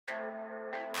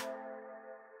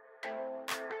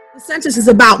The census is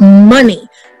about money,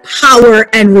 power,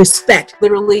 and respect.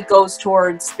 Literally goes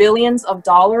towards billions of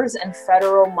dollars in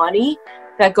federal money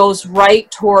that goes right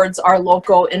towards our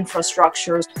local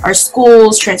infrastructures, our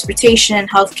schools, transportation,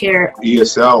 healthcare.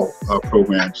 ESL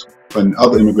programs and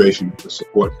other immigration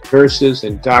support. Nurses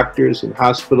and doctors and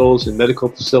hospitals and medical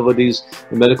facilities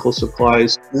and medical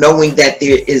supplies. Knowing that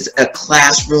there is a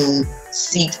classroom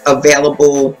seat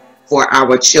available for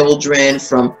our children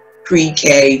from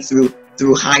pre-K through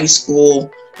high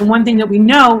school. The one thing that we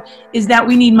know is that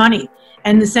we need money,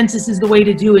 and the census is the way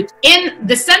to do it. In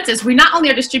the census, we not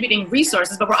only are distributing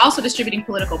resources, but we're also distributing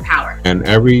political power. And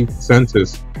every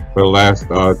census for the last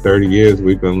 30 years,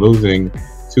 we've been losing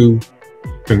 2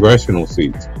 congressional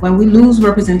seats. When we lose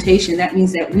representation, that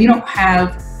means that we don't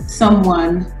have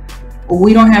someone, or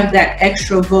we don't have that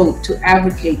extra vote to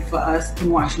advocate for us in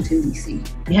Washington, D.C.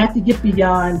 You have to get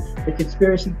beyond the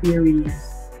conspiracy theories,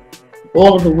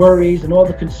 all of the worries and all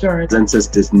the concerns. Census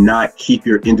does not keep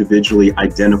your individually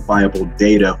identifiable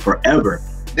data forever.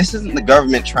 This isn't the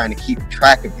government trying to keep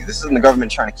track of you. This isn't the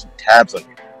government trying to keep tabs on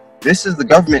you. This is the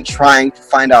government trying to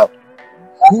find out,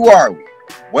 who are we?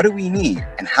 What do we need?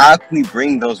 And how can we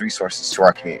bring those resources to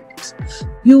our communities?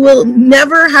 You will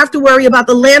never have to worry about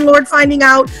the landlord finding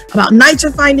out, about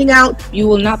NYCHA finding out. You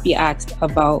will not be asked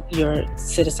about your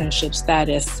citizenship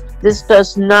status. This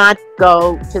does not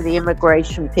go to the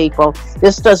immigration people.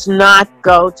 This does not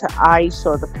go to ICE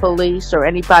or the police or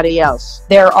anybody else.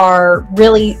 There are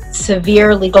really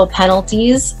severe legal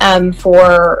penalties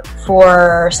for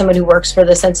someone who works for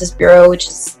the Census Bureau, which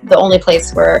is the only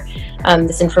place where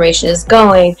this information is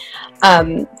going,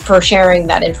 for sharing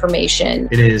that information.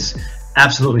 It is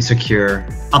absolutely secure,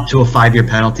 up to a 5-year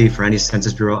penalty for any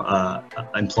Census Bureau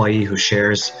employee who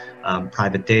shares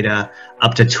private data,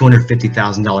 up to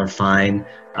 $250,000 fine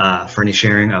for any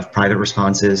sharing of private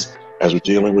responses. As we're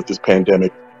dealing with this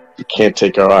pandemic, we can't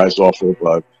take our eyes off of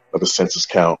the census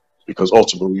count, because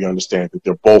ultimately we understand that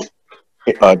they're both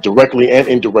directly and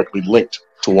indirectly linked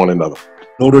to one another.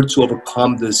 In order to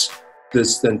overcome this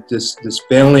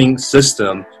failing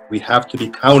system, we have to be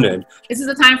counted. This is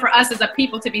a time for us as a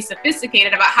people to be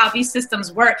sophisticated about how these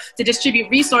systems work to distribute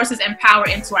resources and power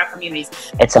into our communities.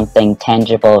 It's something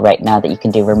tangible right now that you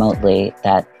can do remotely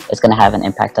that is going to have an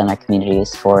impact on our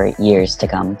communities for years to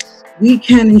come. We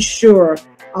can ensure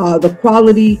the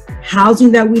quality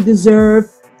housing that we deserve,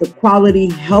 the quality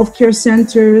healthcare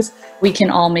centers. We can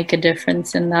all make a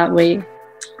difference in that way.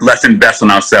 Let's invest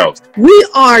in ourselves. We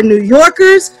are New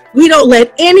Yorkers. We don't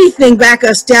let anything back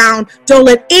us down. Don't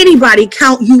let anybody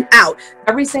count you out.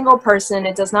 Every single person,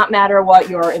 it does not matter what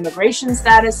your immigration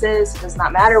status is, it does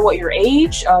not matter what your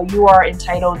age, you are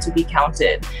entitled to be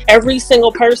counted. Every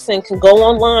single person can go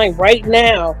online right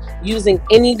now using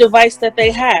any device that they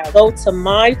have. Go to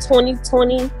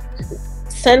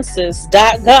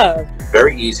my2020census.gov.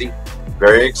 Very easy.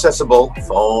 Very accessible,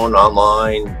 phone,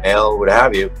 online, mail, what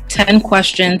have you. 10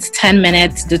 questions, 10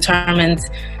 minutes determines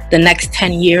the next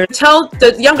 10 years. Tell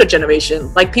the younger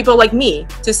generation, like people like me,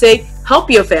 to say,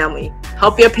 help your family,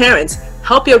 help your parents,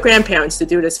 help your grandparents to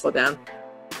do this for them.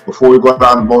 Before we go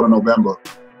out and vote in November,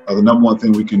 the #1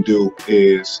 thing we can do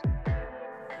is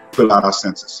fill out our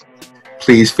census.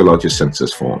 Please fill out your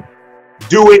census form.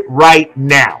 Do it right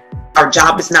now. Our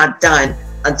job is not done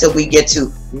until we get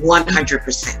to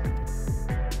 100%.